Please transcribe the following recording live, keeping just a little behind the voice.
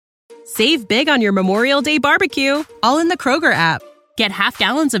Save big on your Memorial Day barbecue, all in the Kroger app. Get half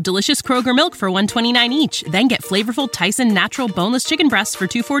gallons of delicious Kroger milk for $1.29 each. Then get flavorful Tyson natural boneless chicken breasts for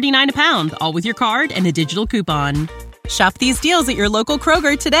 $2.49 a pound, all with your card and a digital coupon. Shop these deals at your local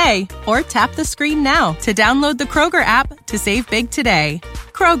Kroger today, or tap the screen now to download the Kroger app to save big today.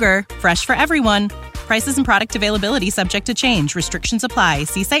 Kroger, fresh for everyone. Prices and product availability subject to change. Restrictions apply.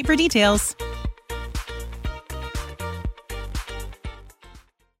 See site for details.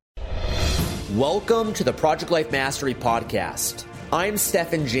 Welcome to the Project Life Mastery Podcast. I'm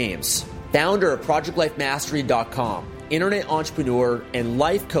Stephen James, founder of ProjectLifeMastery.com, internet entrepreneur and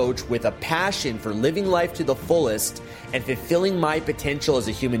life coach with a passion for living life to the fullest and fulfilling my potential as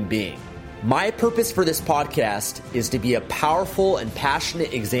a human being. My purpose for this podcast is to be a powerful and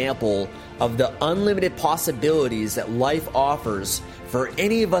passionate example of the unlimited possibilities that life offers for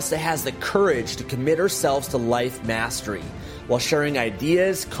any of us that has the courage to commit ourselves to life mastery, while sharing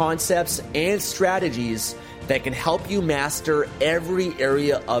ideas, concepts, and strategies that can help you master every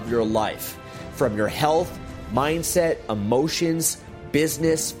area of your life, from your health, mindset, emotions,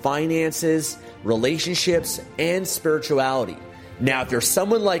 business, finances, relationships, and spirituality. Now, if you're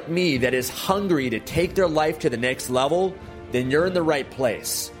someone like me that is hungry to take their life to the next level, then you're in the right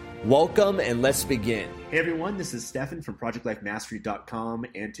place. Welcome, and let's begin. Hey everyone, this is Stefan from ProjectLifeMastery.com,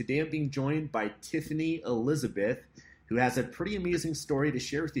 and today I'm being joined by Tiffany Elizabeth, who has a pretty amazing story to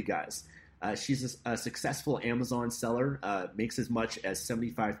share with you guys. She's a successful Amazon seller, makes as much as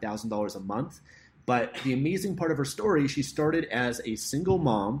 $75,000 a month. But the amazing part of her story, she started as a single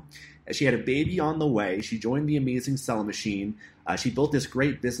mom. She had a baby on the way. She joined the Amazing Seller Machine. She built this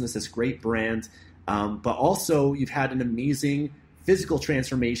great business, this great brand. But also, you've had an amazing physical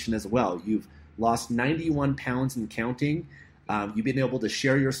transformation as well. You've lost 91 pounds and counting. You've been able to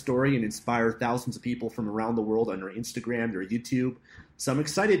share your story and inspire thousands of people from around the world on your Instagram, your YouTube. So I'm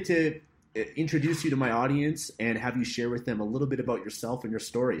excited to introduce you to my audience and have you share with them a little bit about yourself and your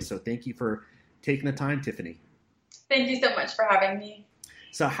story. So thank you for taking the time, Tiffany. Thank you so much for having me.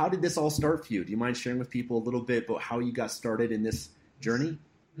 So how did this all start for you? Do you mind sharing with people a little bit about how you got started in this journey?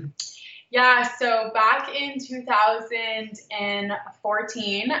 Yeah, so back in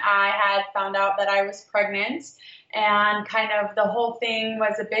 2014, I had found out that I was pregnant, and kind of the whole thing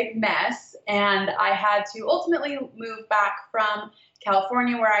was a big mess, and I had to ultimately move back from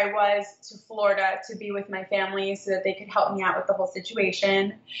California, where I was, to Florida to be with my family so that they could help me out with the whole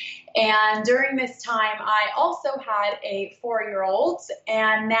situation. And during this time, I also had a 4-year-old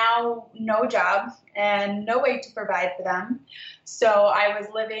and now no job and no way to provide for them. So I was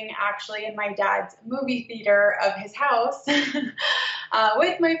living actually in my dad's movie theater of his house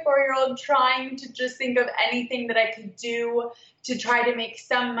with my 4-year-old, trying to just think of anything that I could do to try to make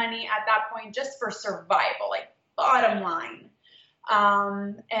some money at that point, just for survival, like bottom line.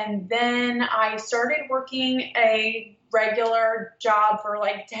 And then I started working a regular job for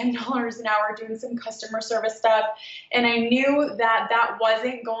like $10 an hour doing some customer service stuff. And I knew that that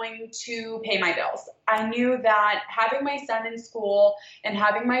wasn't going to pay my bills. I knew that having my son in school and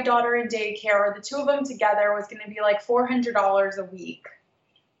having my daughter in daycare, the two of them together, was going to be like $400 a week.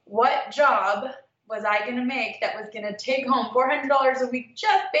 What job was I going to make that was going to take home $400 a week,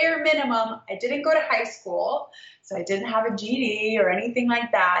 just bare minimum? I didn't go to high school, so I didn't have a GED or anything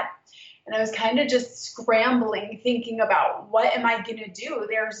like that. And I was kind of just scrambling, thinking about what am I going to do?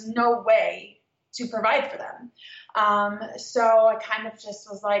 There's no way to provide for them. So I kind of just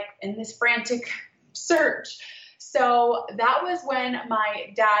was like in this frantic search. So that was when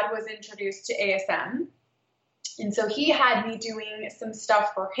my dad was introduced to ASM. And so he had me doing some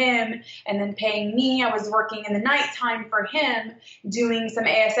stuff for him and then paying me. I was working in the nighttime for him, doing some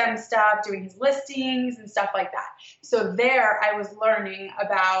ASM stuff, doing his listings and stuff like that. So there I was learning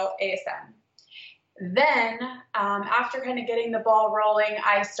about ASM. Then after kind of getting the ball rolling,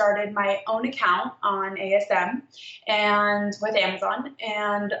 I started my own account on ASM and with Amazon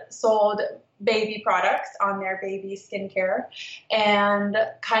and sold baby products on their baby skincare, and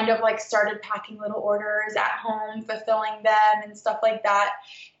kind of like started packing little orders at home, fulfilling them and stuff like that.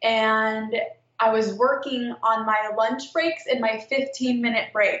 And I was working on my lunch breaks and my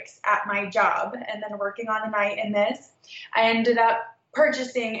 15-minute breaks at my job, and then working on the night in this. I ended up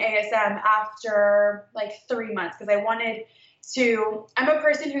purchasing ASM after like 3 months because I wanted to, I'm a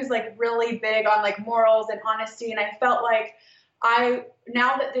person who's like really big on like morals and honesty, and I felt like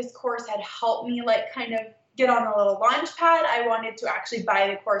now that this course had helped me like kind of get on a little launch pad, I wanted to actually buy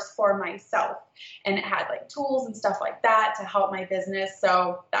the course for myself. And it had like tools and stuff like that to help my business.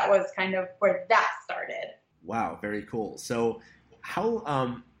 So that was kind of where that started. Wow, very cool. So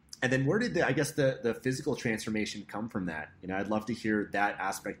how And then where did the physical transformation come from that? I'd love to hear that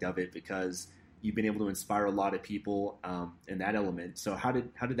aspect of it because you've been able to inspire a lot of people in that element. So how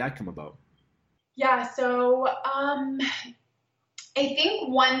did that come about? Yeah. So, I think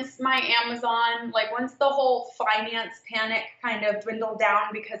once once the whole finance panic kind of dwindled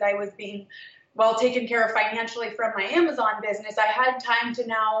down because I was being well taken care of financially from my Amazon business, I had time to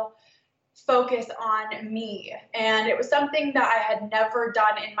now focus on me. And it was something that I had never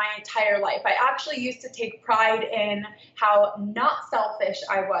done in my entire life. I actually used to take pride in how not selfish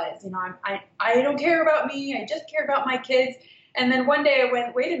I was. I don't care about me. I just care about my kids. And then one day I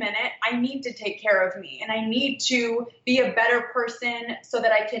went, wait a minute, I need to take care of me and I need to be a better person so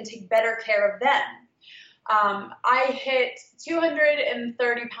that I can take better care of them. I hit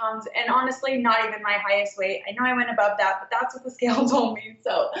 230 pounds and honestly, not even my highest weight. I know I went above that, but that's what the scale told me.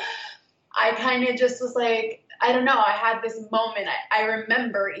 So I kind of just was like, I don't know. I had this moment. I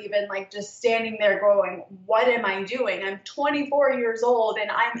remember even like just standing there going, what am I doing? I'm 24 years old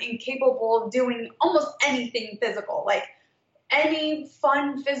and I'm incapable of doing almost anything physical. Like any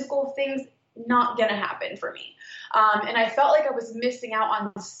fun physical things, not going to happen for me. And I felt like I was missing out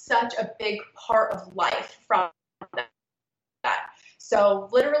on such a big part of life from that. So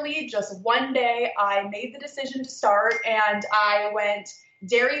literally just one day I made the decision to start and I went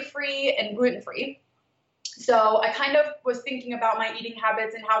dairy-free and gluten-free. So I kind of was thinking about my eating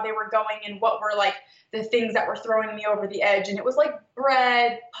habits and how they were going and what were like the things that were throwing me over the edge. And it was like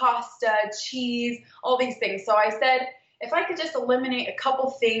bread, pasta, cheese, all these things. So I said, if I could just eliminate a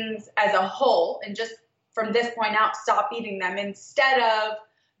couple things as a whole and just from this point out, stop eating them instead of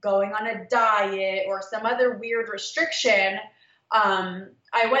going on a diet or some other weird restriction, I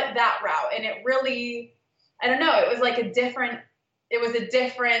went that route. And it really, I don't know, it was a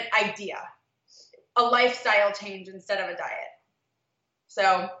different idea, a lifestyle change instead of a diet.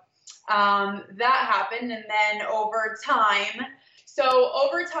 So that happened. And then over time,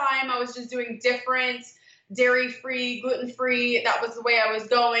 I was just doing different dairy-free, gluten-free. That was the way I was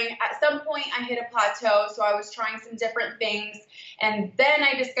going. At some point, I hit a plateau, so I was trying some different things. And then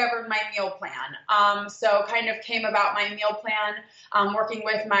I discovered my meal plan. So kind of came about my meal plan, working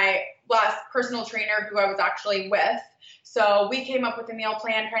with my last personal trainer who I was actually with. So we came up with a meal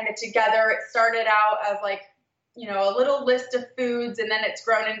plan kind of together. It started out as a little list of foods, and then it's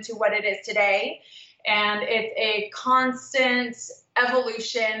grown into what it is today. And it's a constant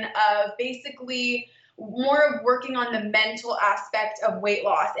evolution of basically more of working on the mental aspect of weight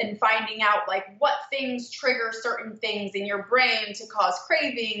loss and finding out what things trigger certain things in your brain to cause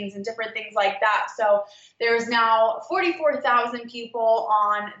cravings and different things like that. So there's now 44,000 people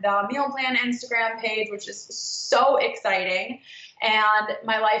on the meal plan Instagram page, which is so exciting. And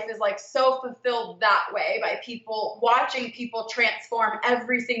my life is so fulfilled that way by watching people transform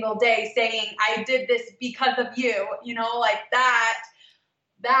every single day saying, I did this because of you,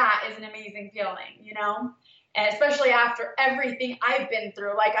 that is an amazing feeling, and especially after everything I've been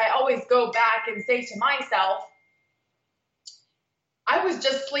through. I always go back and say to myself, I was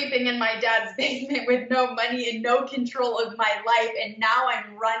just sleeping in my dad's basement with no money and no control of my life. And now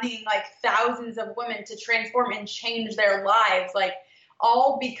I'm running thousands of women to transform and change their lives.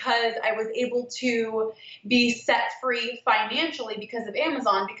 All because I was able to be set free financially because of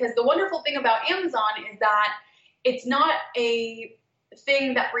Amazon. Because the wonderful thing about Amazon is that it's not a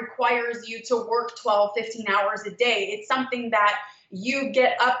thing that requires you to work 12, 15 hours a day. It's something that you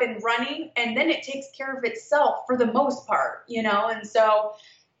get up and running and then it takes care of itself for the most part, And so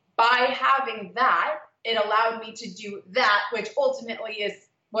by having that, it allowed me to do that, which ultimately is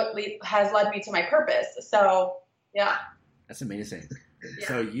what has led me to my purpose. So, yeah. That's amazing. Yeah.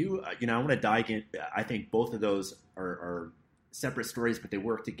 So I want to dive in. I think both of those are separate stories, but they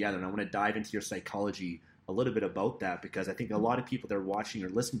work together. And I want to dive into your psychology a little bit about that, because I think a lot of people that are watching or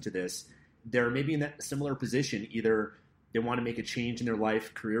listening to this, they're maybe in that similar position. Either they want to make a change in their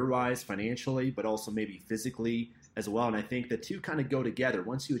life career-wise, financially, but also maybe physically as well. And I think the two kind of go together.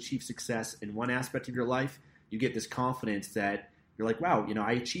 Once you achieve success in one aspect of your life, you get this confidence that you're like, wow,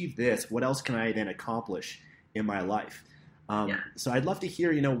 I achieved this. What else can I then accomplish in my life? So I'd love to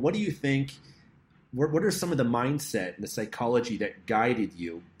hear, what do you think, what are some of the mindset and the psychology that guided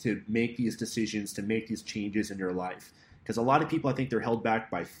you to make these decisions, to make these changes in your life? Because a lot of people, I think they're held back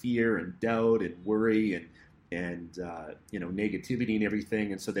by fear and doubt and worry and negativity and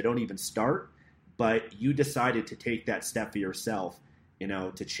everything. And so they don't even start, but you decided to take that step for yourself,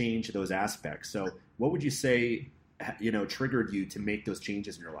 to change those aspects. So what would you say, triggered you to make those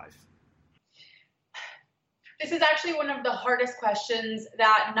changes in your life? This is actually one of the hardest questions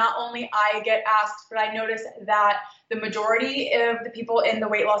that not only I get asked, but I notice that the majority of the people in the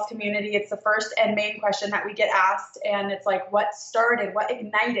weight loss community, it's the first and main question that we get asked. And it's like, what started, what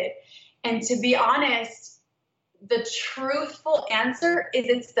ignited? And to be honest, the truthful answer is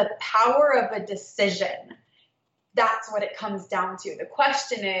it's the power of a decision. That's what it comes down to. The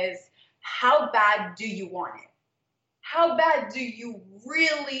question is, how bad do you want it? How bad do you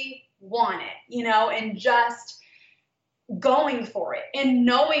really want it, and just going for it and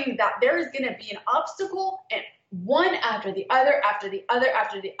knowing that there is going to be an obstacle and one after the other, after the other,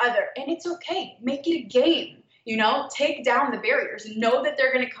 after the other. And it's okay. Make it a game, take down the barriers, know that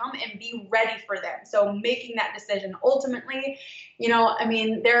they're going to come and be ready for them. So making that decision ultimately,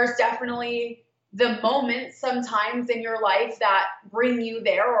 there's definitely the moments sometimes in your life that bring you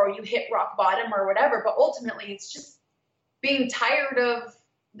there or you hit rock bottom or whatever. But ultimately it's just being tired of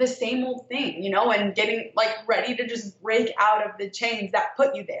the same old thing, and getting ready to just break out of the chains that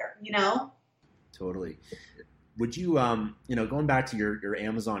put you there, Totally. Would you, going back to your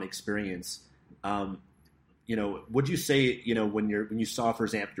Amazon experience, would you say, when you saw, for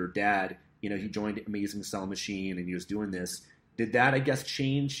example, your dad, he joined Amazing Sell Machine and he was doing this, did that, I guess,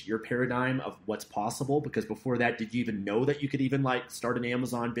 change your paradigm of what's possible? Because before that, did you even know that you could even start an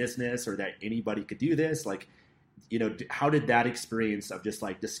Amazon business or that anybody could do this? How did that experience of just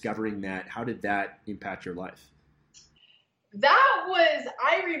discovering that, how did that impact your life?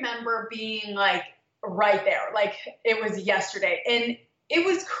 I remember being right there, it was yesterday. And it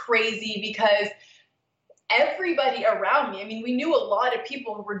was crazy because everybody around me, we knew a lot of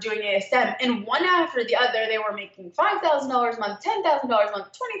people who were doing ASM, and one after the other, they were making $5,000 a month, $10,000 a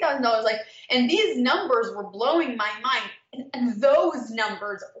month, $20,000, and these numbers were blowing my mind. And those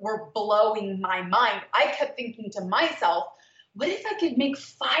numbers were blowing my mind. I kept thinking to myself, what if I could make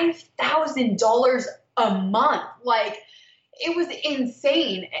 $5,000 a month? It was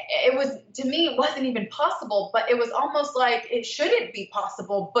insane. To me, it wasn't even possible, but it was almost like it shouldn't be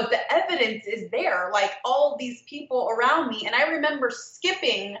possible. But the evidence is there, all these people around me. And I remember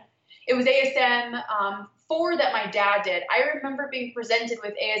skipping, it was ASM 4 that my dad did. I remember being presented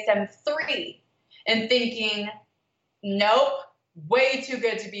with ASM 3 and thinking, nope, way too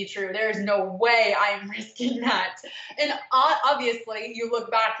good to be true. There's no way I'm risking that. And obviously you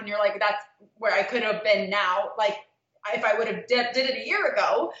look back and you're like, that's where I could have been now. If I would have did it a year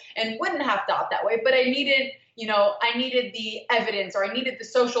ago and wouldn't have thought that way, but I needed the evidence, or I needed the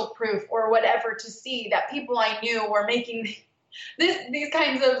social proof or whatever to see that people I knew were making these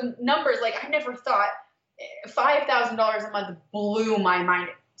kinds of numbers. I never thought $5,000 a month blew my mind.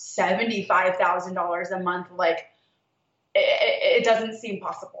 $75,000 a month, it doesn't seem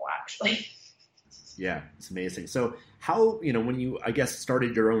possible, actually. Yeah, it's amazing. So how, when you, I guess,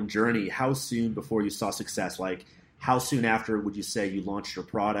 started your own journey, how soon before you saw success? How soon after would you say you launched your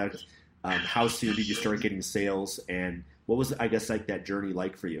product? How soon did you start getting sales? And what was, I guess, that journey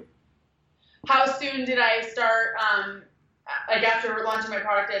like for you? How soon did I start, after launching my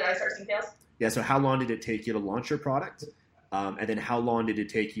product, did I start seeing sales? Yeah, so how long did it take you to launch your product? And then how long did it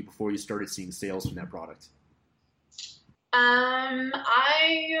take you before you started seeing sales from that product?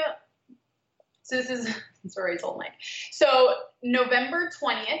 So this is a story I told Mike. So November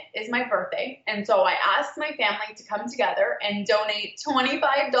 20th is my birthday. And so I asked my family to come together and donate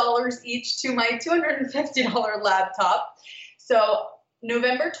 $25 each to my $250 laptop. So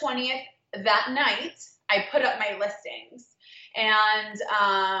November 20th, that night, I put up my listings. And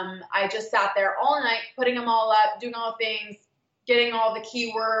I just sat there all night, putting them all up, doing all the things, getting all the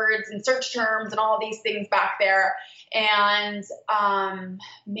keywords and search terms and all these things back there. And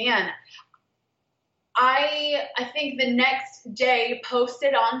I think the next day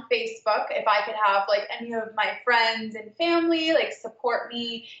posted on Facebook if I could have any of my friends and family support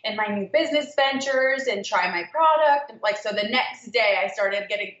me in my new business ventures and try my product. So the next day I started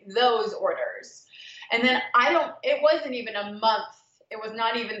getting those orders. And then it wasn't even a month. It was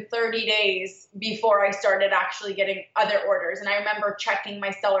not even 30 days before I started actually getting other orders. And I remember checking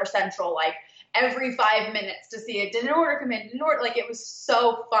my Seller Central every 5 minutes to see it. Did an order come in? Did an order? It was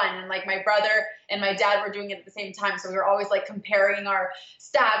so fun. And my brother and my dad were doing it at the same time. So we were always comparing our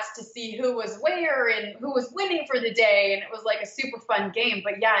stats to see who was where and who was winning for the day. And it was a super fun game.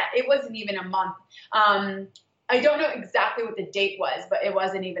 But yeah, it wasn't even a month. I don't know exactly what the date was, but it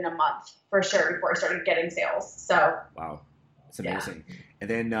wasn't even a month for sure before I started getting sales. So wow. It's amazing. Yeah. And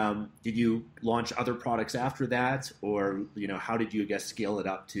then did you launch other products after that? Or, how did you, I guess, scale it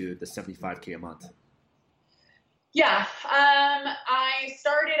up to the $75K a month? Yeah, I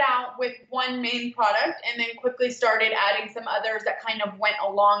started out with one main product and then quickly started adding some others that kind of went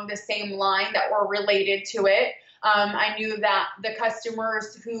along the same line that were related to it. I knew that the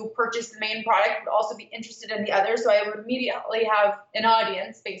customers who purchased the main product would also be interested in the others, so I would immediately have an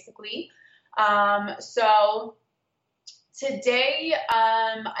audience, basically. So today,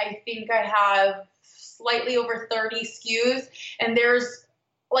 I think I have slightly over 30 SKUs, and there's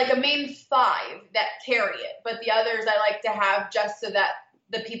like a main 5 that carry it, but the others I like to have just so that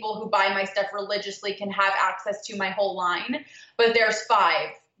the people who buy my stuff religiously can have access to my whole line. But there's 5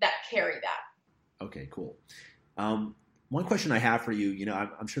 that carry that. Okay, cool. One question I have for you,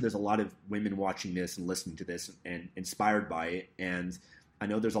 I'm sure there's a lot of women watching this and listening to this and inspired by it. And I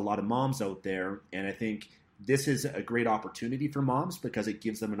know there's a lot of moms out there, and I think this is a great opportunity for moms because it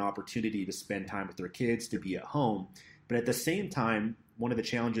gives them an opportunity to spend time with their kids, to be at home. But at the same time, one of the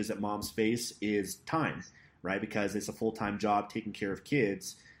challenges that moms face is time, right? Because it's a full-time job taking care of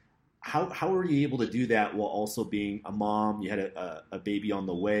kids. How are you able to do that while also being a mom? You had a baby on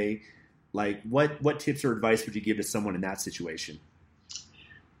the way. Like, what tips or advice would you give to someone in that situation?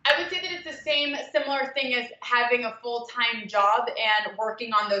 I would say that it's the similar thing as having a full-time job and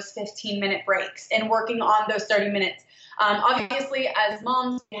working on those 15-minute breaks and working on those 30 minutes. Obviously, as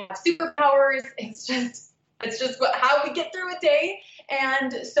moms, we have superpowers. It's just how we get through a day.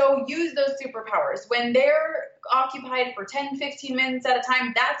 And so use those superpowers. When they're occupied for 10, 15 minutes at a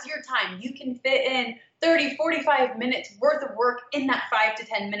time, that's your time. You can fit in 30, 45 minutes worth of work in that 5 to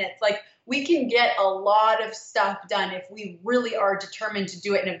 10 minutes. Like, we can get a lot of stuff done if we really are determined to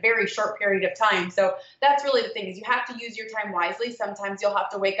do it in a very short period of time. So that's really the thing, is you have to use your time wisely. Sometimes you'll have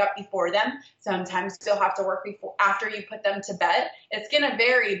to wake up before them. Sometimes you'll have to work after you put them to bed. It's going to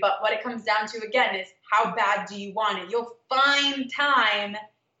vary, but what it comes down to, again, is how bad do you want it? You'll find time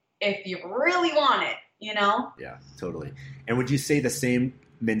if you really want it, Yeah, totally. And would you say the same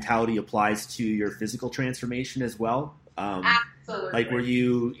mentality applies to your physical transformation as well? Absolutely. Like, were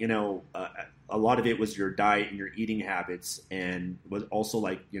you, a lot of it was your diet and your eating habits, and was also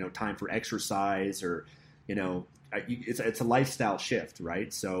like, time for exercise, or, it's a lifestyle shift,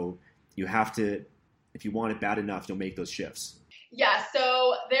 right? So you have to, if you want it bad enough, you'll make those shifts. Yeah,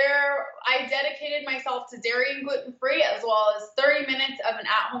 so I dedicated myself to dairy and gluten-free, as well as 30 minutes of an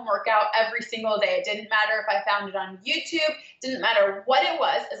at-home workout every single day. It didn't matter if I found it on YouTube, didn't matter what it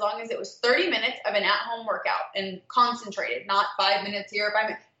was, as long as it was 30 minutes of an at-home workout and concentrated, not 5 minutes here, 5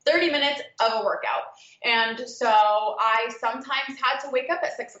 minutes, 30 minutes of a workout. And so I sometimes had to wake up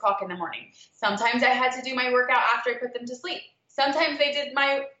at 6 o'clock in the morning. Sometimes I had to do my workout after I put them to sleep. Sometimes they did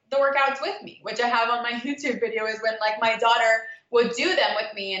the workouts with me, which I have on my YouTube video, is when like my daughter would do them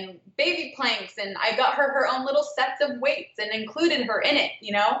with me, and baby planks, and I got her own little sets of weights and included her in it,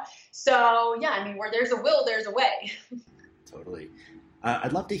 So yeah, I mean, where there's a will, there's a way. Totally.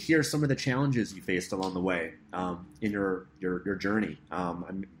 I'd love to hear some of the challenges you faced along the way in your journey.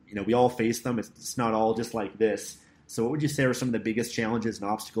 We all face them. It's not all just like this. So what would you say are some of the biggest challenges and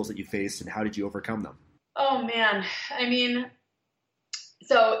obstacles that you faced, and how did you overcome them? Oh man, I mean,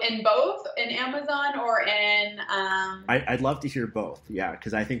 so in both, in Amazon or in... I'd love to hear both, yeah,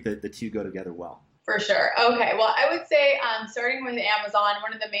 because I think that the two go together well. For sure. Okay, well, I would say starting with Amazon,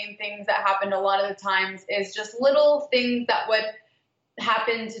 one of the main things that happened a lot of the times is just little things that would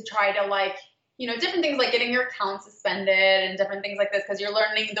happen to try to different things like getting your account suspended and different things like this, because you're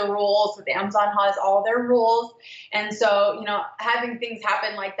learning the rules. With Amazon has all their rules. And so, having things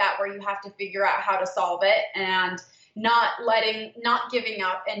happen like that where you have to figure out how to solve it, and not giving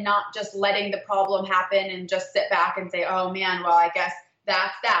up, and not just letting the problem happen and just sit back and say, oh man, well, I guess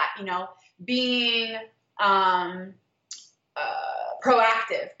that's that, being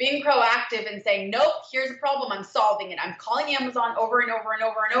proactive and saying, nope, here's a problem, I'm solving it. I'm calling Amazon over and over and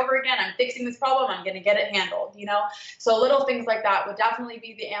over and over again. I'm fixing this problem. I'm going to get it handled, So little things like that would definitely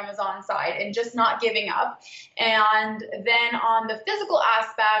be the Amazon side, and just not giving up. And then on the physical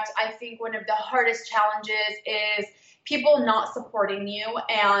aspect, I think one of the hardest challenges is people not supporting you.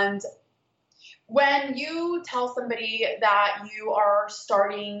 And when you tell somebody that you are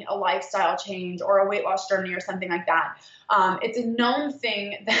starting a lifestyle change or a weight loss journey or something like that, it's a known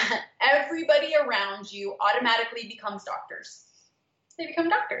thing that everybody around you automatically becomes doctors. They become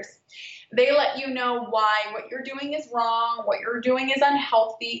doctors. They let you know why what you're doing is wrong, what you're doing is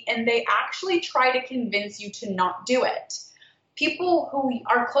unhealthy, and they actually try to convince you to not do it. People who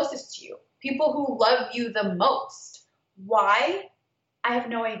are closest to you, people who love you the most. Why? I have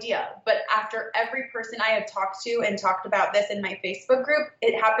no idea. But after every person I have talked to and talked about this in my Facebook group,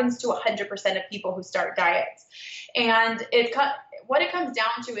 it happens to 100% of people who start diets. And what it comes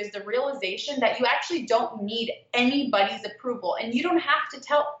down to is the realization that you actually don't need anybody's approval, and you don't have to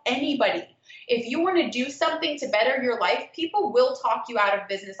tell anybody. If you want to do something to better your life, people will talk you out of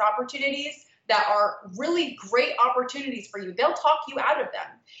business opportunities that are really great opportunities for you. They'll talk you out of them.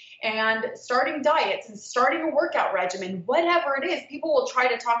 And starting diets and starting a workout regimen, whatever it is, people will try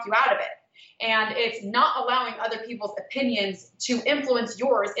to talk you out of it. And it's not allowing other people's opinions to influence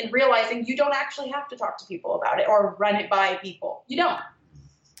yours and realizing you don't actually have to talk to people about it or run it by people. You don't.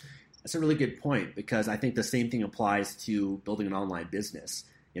 That's a really good point, because I think the same thing applies to building an online business.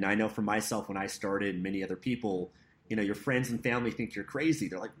 You know, I know for myself, when I started, and many other people, you know, your friends and family think you're crazy.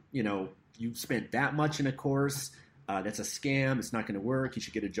 They're like, you know, you spent that much in a course. That's a scam. It's not going to work. You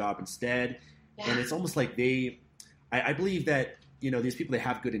should get a job instead. Yeah. And it's almost like I believe that, you know, these people, they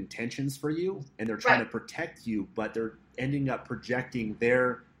have good intentions for you and they're trying to protect you, but they're ending up projecting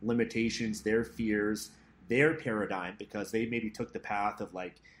their limitations, their fears, their paradigm, because they maybe took the path of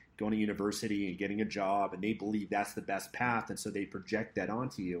like going to university and getting a job, and they believe that's the best path. And so they project that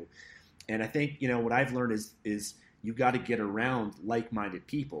onto you. And I think, you know, what I've learned is you've got to get around like-minded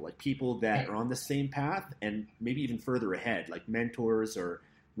people, like people that are on the same path and maybe even further ahead, like mentors or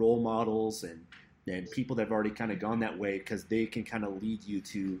role models and people that have already kind of gone that way, because they can kind of lead you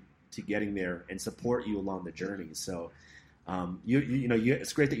to getting there and support you along the journey. So,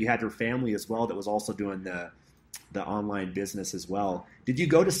 it's great that you had your family as well that was also doing the online business as well. Did you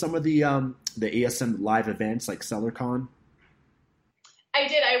go to some of the ASM live events like SellerCon? I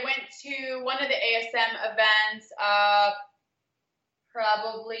did. I went to one of the ASM events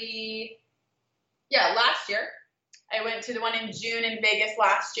last year. I went to the one in June in Vegas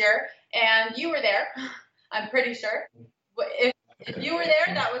last year, and you were there, I'm pretty sure. If you were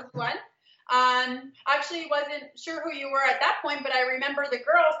there, that was one. Actually wasn't sure who you were at that point, but I remember the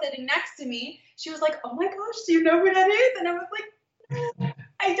girl sitting next to me. She was like, "Oh my gosh, do you know who that is?" And I was like,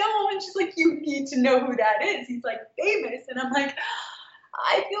 "I don't." And she's like, "You need to know who that is. He's like famous." And I'm like,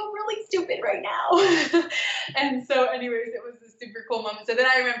 I feel really stupid right now. And so anyways, it was a super cool moment. So then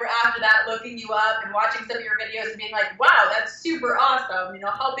I remember after that looking you up and watching some of your videos and being like, wow, that's super awesome, you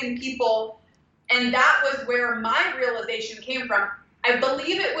know, helping people. And that was where my realization came from. I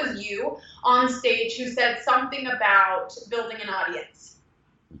believe it was you on stage who said something about building an audience.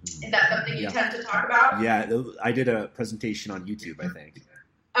 Is that something you tend to talk about? Yeah, I did a presentation on YouTube, I think.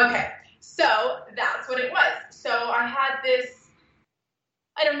 Okay, so that's what it was. So I had this,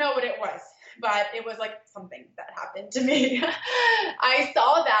 I don't know what it was, but it was like something that happened to me. I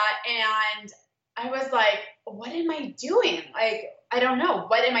saw that and I was like, what am I doing? Like, I don't know.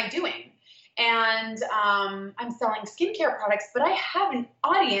 What am I doing? And I'm selling skincare products, but I have an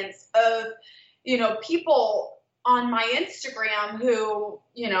audience of, you know, people on my Instagram who,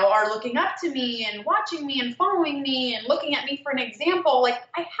 you know, are looking up to me and watching me and following me and looking at me for an example. Like,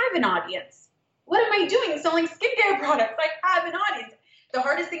 I have an audience. What am I doing selling skincare products? I have an audience. The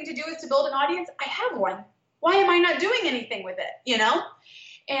hardest thing to do is to build an audience. I have one. Why am I not doing anything with it, you know?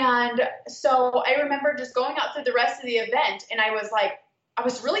 And so I remember just going out through the rest of the event, and I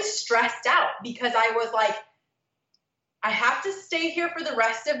was really stressed out because I was like, I have to stay here for the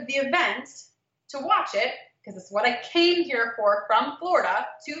rest of the event to watch it because it's what I came here for from Florida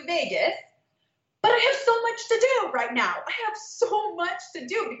to Vegas. But I have so much to do right now. I have so much to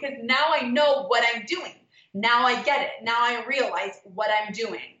do because now I know what I'm doing. Now I get it. Now I realize what I'm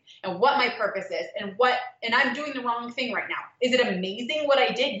doing and what my purpose is and I'm doing the wrong thing right now. Is it amazing what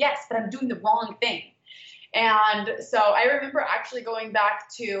I did? Yes, but I'm doing the wrong thing. And so I remember actually going back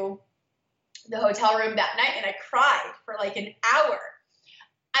to the hotel room that night and I cried for like an hour.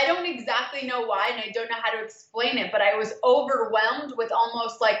 I don't exactly know why and I don't know how to explain it, but I was overwhelmed with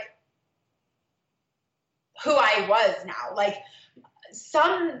almost like who I was now. Like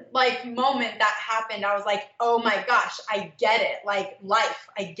some like moment that happened, I was like, oh my gosh, I get it. Like life,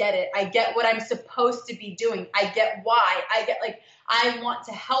 I get it. I get what I'm supposed to be doing. I get why. I get like, I want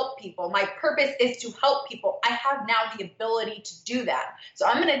to help people. My purpose is to help people. I have now the ability to do that. So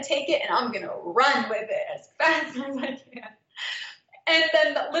I'm going to take it and I'm going to run with it as fast as I can. And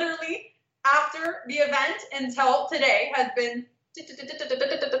then literally after the event until today has been,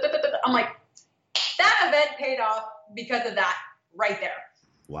 I'm like, that event paid off because of that right there.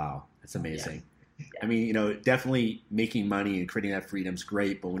 Wow. That's amazing. Yes. I mean, you know, definitely making money and creating that freedom is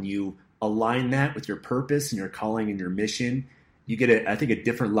great. But when you align that with your purpose and your calling and your mission, you get I think a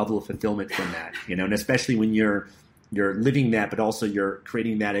different level of fulfillment from that, you know, and especially when you're living that, but also you're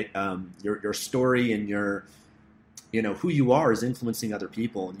creating that, your story and your, you know, who you are is influencing other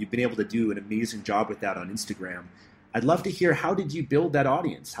people. And you've been able to do an amazing job with that on Instagram. I'd love to hear, how did you build that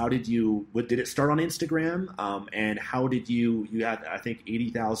audience? Did it start on Instagram? And how did you had, I think,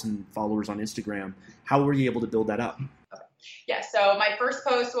 80,000 followers on Instagram. How were you able to build that up? Yeah, so my first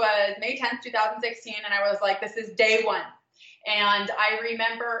post was May 10th, 2016, and I was like, this is day one. And I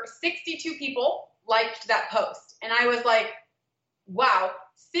remember 62 people liked that post. And I was like, wow,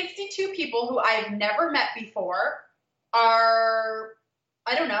 62 people who I've never met before are,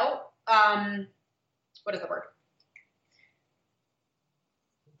 I don't know, what is the word?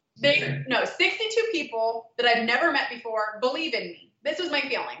 62 people that I've never met before believe in me. This was my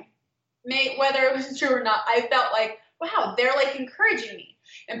feeling. Whether it was true or not, I felt like, wow, they're like encouraging me.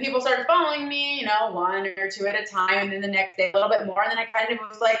 And people started following me, one or two at a time, and then the next day a little bit more. And then I kind of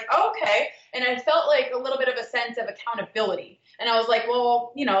was like, oh, okay. And I felt like a little bit of a sense of accountability. And I was like,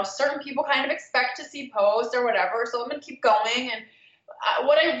 well, certain people kind of expect to see posts or whatever, so I'm going to keep going. And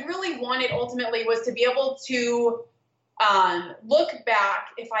what I really wanted ultimately was to be able to look back.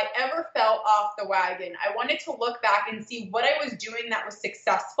 If I ever fell off the wagon, I wanted to look back and see what I was doing that was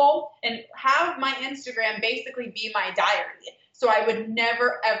successful and have my Instagram basically be my diary. So I would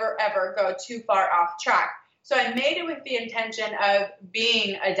never, ever, ever go too far off track. So I made it with the intention of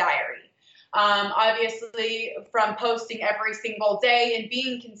being a diary. Obviously, from posting every single day and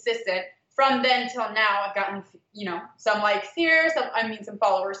being consistent, from then till now, I've gotten, some likes here, some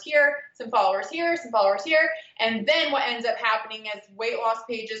followers here, some followers here, some followers here. And then what ends up happening is weight loss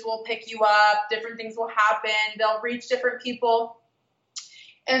pages will pick you up, different things will happen, they'll reach different people.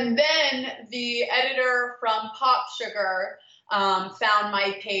 And then the editor from Pop Sugar found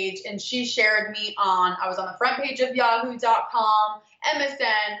my page, and she shared me I was on the front page of yahoo.com,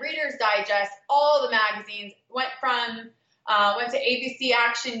 MSN, Reader's Digest, all the magazines, went to ABC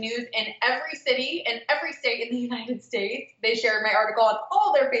Action News in every city and every state in the United States. They shared my article on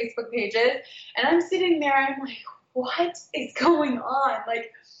all their Facebook pages, and I'm sitting there, and I'm like, what is going on?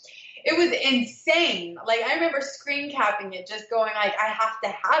 Like, it was insane. Like, I remember screen capping it, just going like, I have to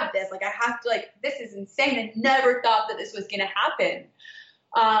have this. Like, I have to, like, this is insane. I never thought that this was going to happen.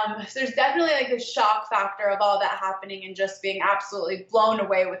 So there's definitely like the shock factor of all that happening and just being absolutely blown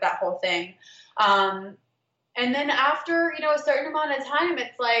away with that whole thing. And then after, a certain amount of time,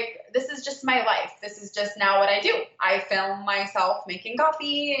 it's like, this is just my life. This is just now what I do. I film myself making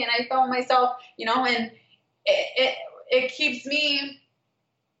coffee, and I film myself, and it keeps me,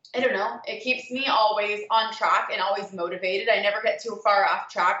 it keeps me always on track and always motivated. I never get too far off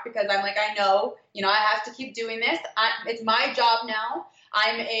track because I'm like, I know, I have to keep doing this. It's my job now.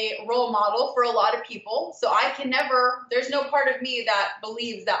 I'm a role model for a lot of people. So I can never, there's no part of me that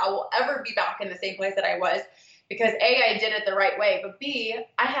believes that I will ever be back in the same place that I was, because A, I did it the right way, but B,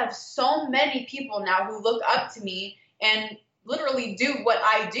 I have so many people now who look up to me and literally do what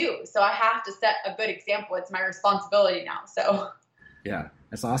I do. So I have to set a good example. It's my responsibility now. So yeah,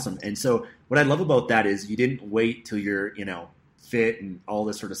 that's awesome. And so what I love about that is you didn't wait till you're, fit and all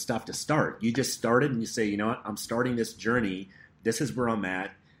this sort of stuff to start. You just started and you say, I'm starting this journey. This is where I'm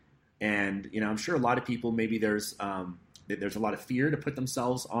at. And, I'm sure a lot of people, maybe there's a lot of fear to put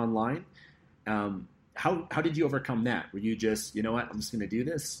themselves online. How did you overcome that? Were you just, I'm just going to do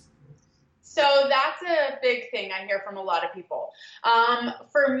this? So that's a big thing I hear from a lot of people.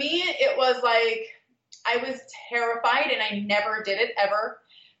 For me, it was like, I was terrified and I never did it ever.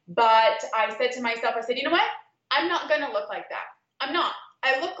 But I said to myself, you know what? I'm not going to look like that. I'm not.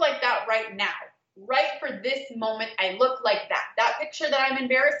 I look like that right now. Right for this moment, I look like that. That picture that I'm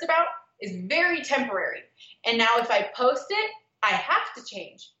embarrassed about is very temporary. And now if I post it, I have to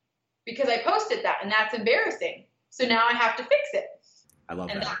change because I posted that and that's embarrassing. So now I have to fix it. I love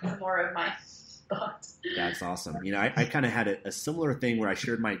that. And that's more of my thoughts. That's awesome. I kind of had a similar thing where I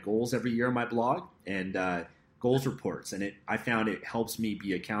shared my goals every year on my blog and goals reports. And I found it helps me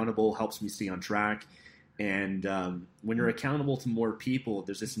be accountable, helps me stay on track. And when you're accountable to more people,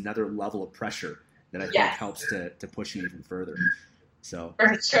 there's just another level of pressure that I think helps to push you even further. So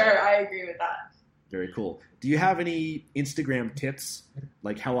for sure, I agree with that. Very cool. Do you have any Instagram tips?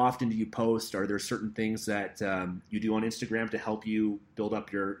 Like, how often do you post? Are there certain things that you do on Instagram to help you build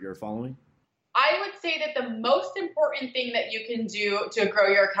up your following? I would say that the most important thing that you can do to grow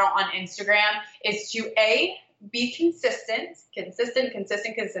your account on Instagram is to be consistent.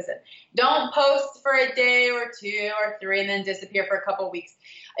 Don't post for a day or two or three and then disappear for a couple of weeks.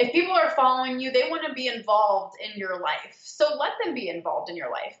 If people are following you, they want to be involved in your life. So let them be involved in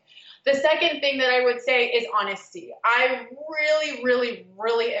your life. The second thing that I would say is honesty. I really, really,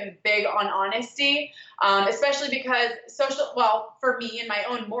 really am big on honesty, especially because for me and my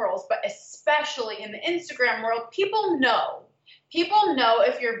own morals, but especially in the Instagram world, people know people know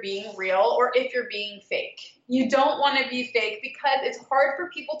if you're being real or if you're being fake. You don't want to be fake because it's hard for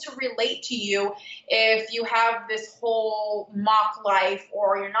people to relate to you if you have this whole mock life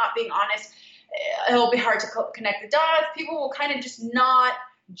or you're not being honest. It'll be hard to connect the dots. People will kind of just not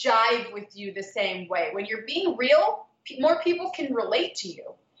jive with you the same way. When you're being real, more people can relate to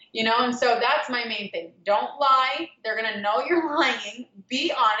you, and so that's my main thing. Don't lie. They're going to know you're lying.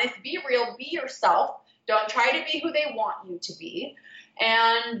 Be honest, be real, be yourself. Don't try to be who they want you to be.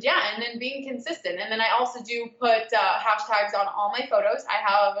 And then being consistent. And then I also do put hashtags on all my photos. I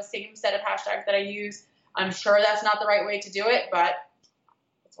have a same set of hashtags that I use. I'm sure that's not the right way to do it, but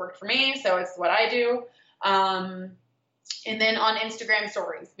it's worked for me, so it's what I do. And then on Instagram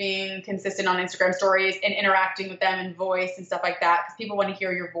stories, being consistent on Instagram stories and interacting with them in voice and stuff like that, because people want to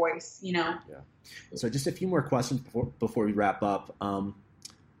hear your voice, Yeah. So just a few more questions before we wrap up.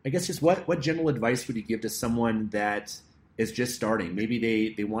 I guess just what general advice would you give to someone that is just starting?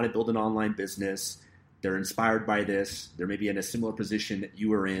 Maybe they want to build an online business. They're inspired by this. They're maybe in a similar position that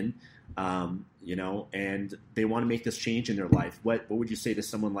you are in, and they want to make this change in their life. What would you say to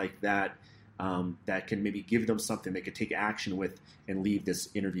someone like that that can maybe give them something they could take action with and leave this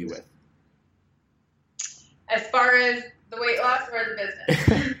interview with? As far as the weight loss or the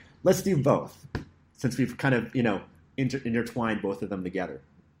business? Let's do both, since we've kind of, intertwined both of them together.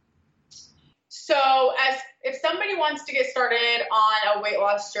 So if somebody wants to get started on a weight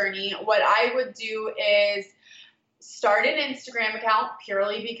loss journey, what I would do is start an Instagram account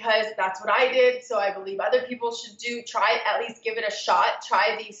purely because that's what I did. So I believe other people should try, at least give it a shot.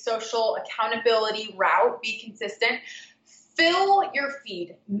 Try the social accountability route, be consistent. Fill your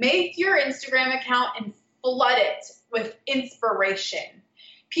feed. Make your Instagram account and flood it with inspiration.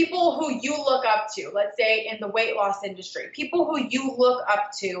 People who you look up to, let's say in the weight loss industry, people who you look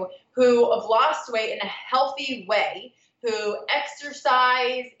up to who have lost weight in a healthy way, who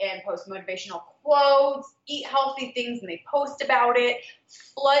exercise and post motivational quotes, eat healthy things, and they post about it.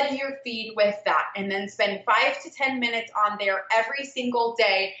 Flood your feed with that, and then spend 5 to 10 minutes on there every single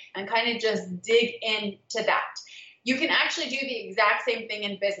day and kind of just dig into that. You can actually do the exact same thing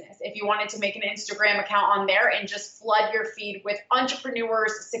in business. If you wanted to make an Instagram account on there and just flood your feed with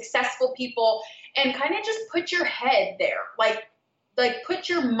entrepreneurs, successful people, and kind of just put your head there, like put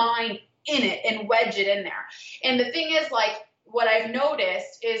your mind in it and wedge it in there. And the thing is, what I've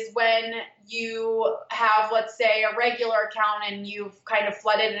noticed is when you have, let's say, a regular account and you've kind of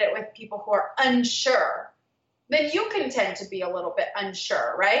flooded it with people who are unsure, then you can tend to be a little bit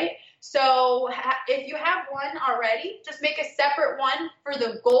unsure, right? So if you have one already, just make a separate one for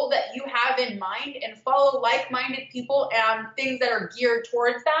the goal that you have in mind and follow like-minded people and things that are geared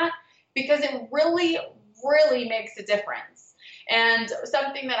towards that, because it really, really makes a difference. And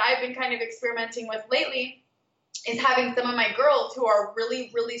something that I've been kind of experimenting with lately is having some of my girls who are really,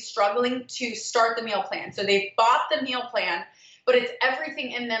 really struggling to start the meal plan. So they've bought the meal plan, but it's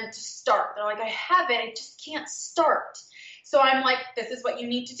everything in them to start. They're like, I have it, I just can't start. So I'm like, this is what you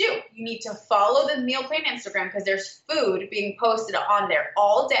need to do. You need to follow the meal plan Instagram because there's food being posted on there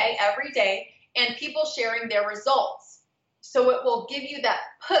all day, every day, and people sharing their results. So it will give you that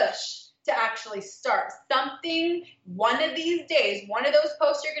push to actually start something. One of these days, one of those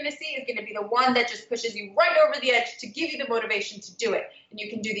posts you're going to see is going to be the one that just pushes you right over the edge to give you the motivation to do it. And you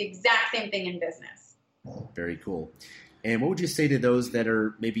can do the exact same thing in business. Very cool. And what would you say to those that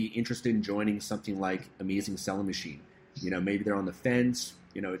are maybe interested in joining something like Amazing Selling Machine? Maybe they're on the fence,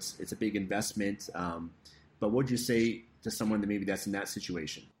 it's a big investment. But what would you say to someone that maybe that's in that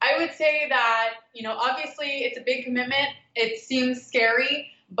situation? I would say that, obviously it's a big commitment. It seems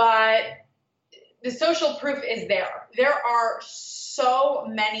scary, but the social proof is there. There are so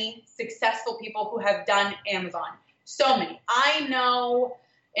many successful people who have done Amazon. So many. I know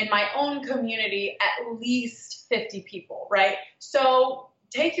in my own community at least 50 people, right? So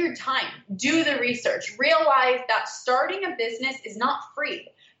take your time, do the research, realize that starting a business is not free.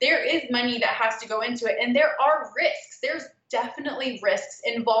 There is money that has to go into it, and there are risks. There's definitely risks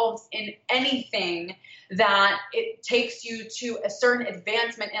involved in anything that it takes you to a certain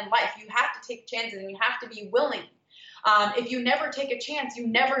advancement in life. You have to take chances and you have to be willing. If you never take a chance, you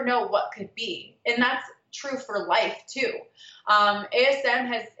never know what could be. And that's true for life too. ASM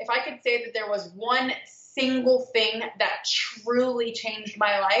has, if I could say that there was one single thing that truly changed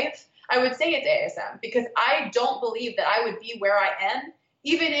my life, I would say it's ASM, because I don't believe that I would be where I am,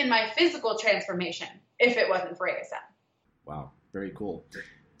 even in my physical transformation, if it wasn't for ASM. Wow, very cool.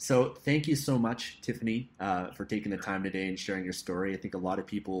 So thank you so much, Tiffany, for taking the time today and sharing your story. I think a lot of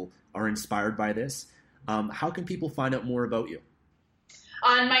people are inspired by this. How can people find out more about you?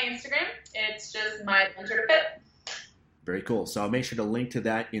 On my Instagram, it's just my adventure to fit. Very cool. So I'll make sure to link to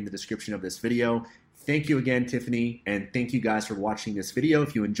that in the description of this video. Thank you again, Tiffany, and thank you guys for watching this video.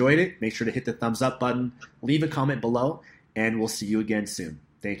 If you enjoyed it, make sure to hit the thumbs up button, leave a comment below, and we'll see you again soon.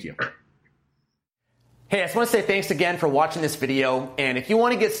 Thank you. Hey, I just want to say thanks again for watching this video. And if you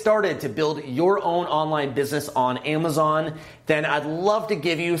want to get started to build your own online business on Amazon, then I'd love to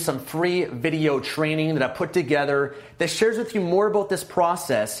give you some free video training that I put together that shares with you more about this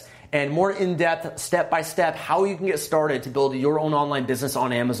process and more in-depth, step-by-step, how you can get started to build your own online business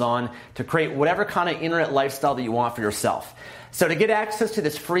on Amazon to create whatever kind of internet lifestyle that you want for yourself. So to get access to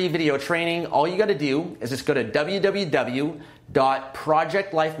this free video training, all you got to do is just go to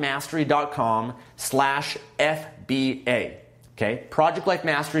www.projectlifemastery.com/FBA. Okay,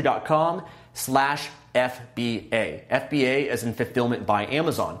 projectlifemastery.com/FBA. FBA as in fulfillment by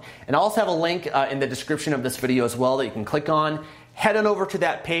Amazon. And I'll also have a link in the description of this video as well that you can click on. Head on over to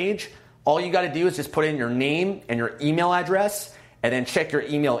that page. All you got to do is just put in your name and your email address, and then check your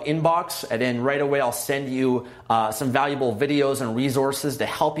email inbox, and then right away I'll send you some valuable videos and resources to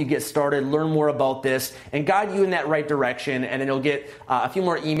help you get started, learn more about this, and guide you in that right direction. And then you'll get a few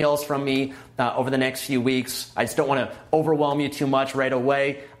more emails from me over the next few weeks. I just don't want to overwhelm you too much right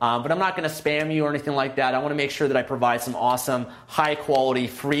away, but I'm not going to spam you or anything like that. I want to make sure that I provide some awesome, high-quality,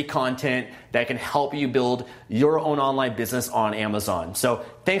 free content that can help you build your own online business on Amazon. So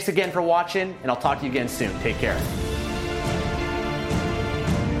thanks again for watching, and I'll talk to you again soon. Take care.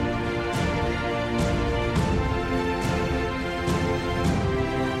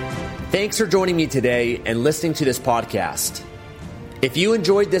 Thanks for joining me today and listening to this podcast. If you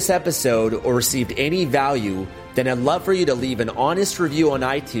enjoyed this episode or received any value, then I'd love for you to leave an honest review on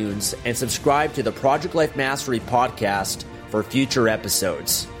iTunes and subscribe to the Project Life Mastery podcast for future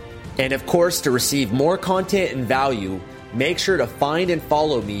episodes. And of course, to receive more content and value, make sure to find and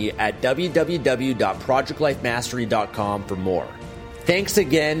follow me at www.projectlifemastery.com for more. Thanks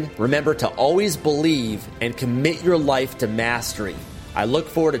again. Remember to always believe and commit your life to mastery. I look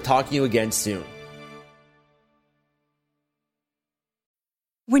forward to talking to you again soon.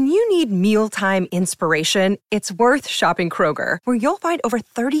 When you need mealtime inspiration, it's worth shopping Kroger, where you'll find over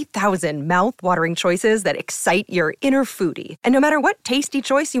 30,000 mouth-watering choices that excite your inner foodie. And no matter what tasty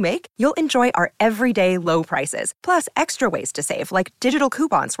choice you make, you'll enjoy our everyday low prices, plus extra ways to save, like digital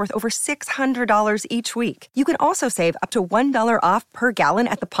coupons worth over $600 each week. You can also save up to $1 off per gallon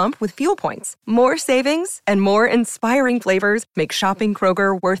at the pump with fuel points. More savings and more inspiring flavors make shopping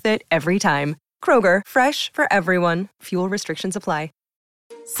Kroger worth it every time. Kroger, fresh for everyone. Fuel restrictions apply.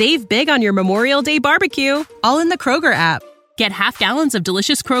 Save big on your Memorial Day barbecue, all in the Kroger app. Get half gallons of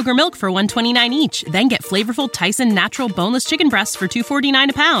delicious Kroger milk for $1.29 each. Then get flavorful Tyson natural boneless chicken breasts for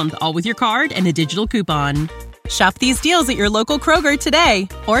 $2.49 a pound, all with your card and a digital coupon. Shop these deals at your local Kroger today,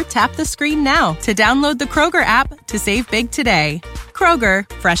 or tap the screen now to download the Kroger app to save big today. Kroger,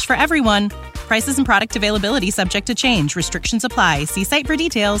 fresh for everyone. Prices and product availability subject to change. Restrictions apply. See site for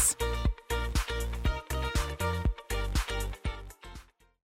details.